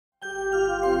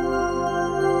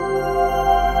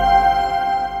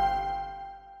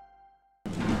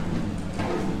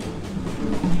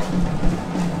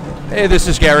Hey, this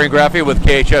is Gary Graffi with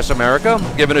KHS America.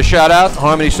 Giving a shout out to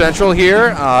HarmonyCentral here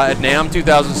at NAMM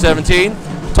 2017.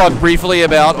 Talk briefly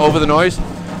about Over the Noise,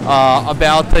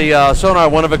 about the Sonor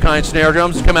one-of-a-kind snare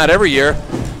drums that come out every year.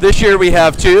 This year we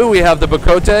have two. We have the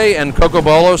Bocote and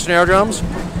Cocobolo snare drums.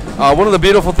 One of the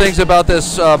beautiful things about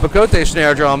this Bocote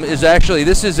snare drum is actually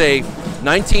this is a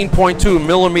 19.2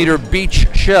 millimeter beach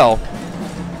shell,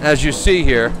 as you see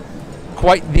here.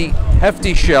 Quite the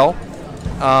hefty shell.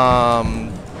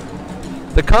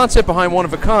 The concept behind one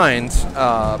of a kind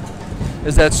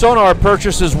is that Sonor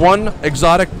purchases one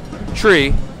exotic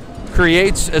tree,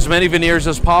 creates as many veneers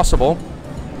as possible,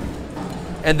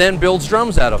 and then builds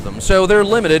drums out of them. So they're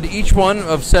limited, each one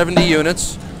of 70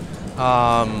 units.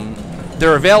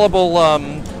 They're available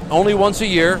only once a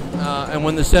year, and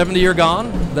when the 70 are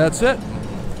gone, that's it.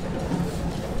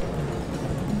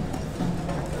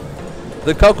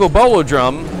 The Cocobolo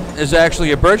drum is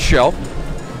actually a birch shell.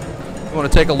 You want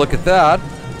to take a look at that.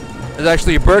 It's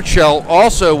actually a birch shell,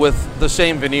 also with the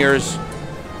same veneers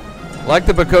like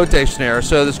the Bocote snare.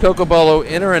 So this Cocobolo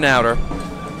inner and outer,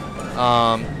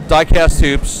 die-cast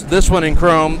hoops. This one in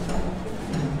chrome,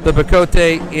 the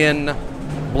Bocote in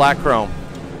black chrome.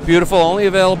 Beautiful, only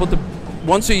available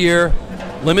once a year,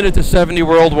 limited to 70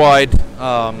 worldwide,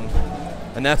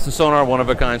 and that's the Sonor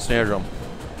one-of-a-kind snare drum.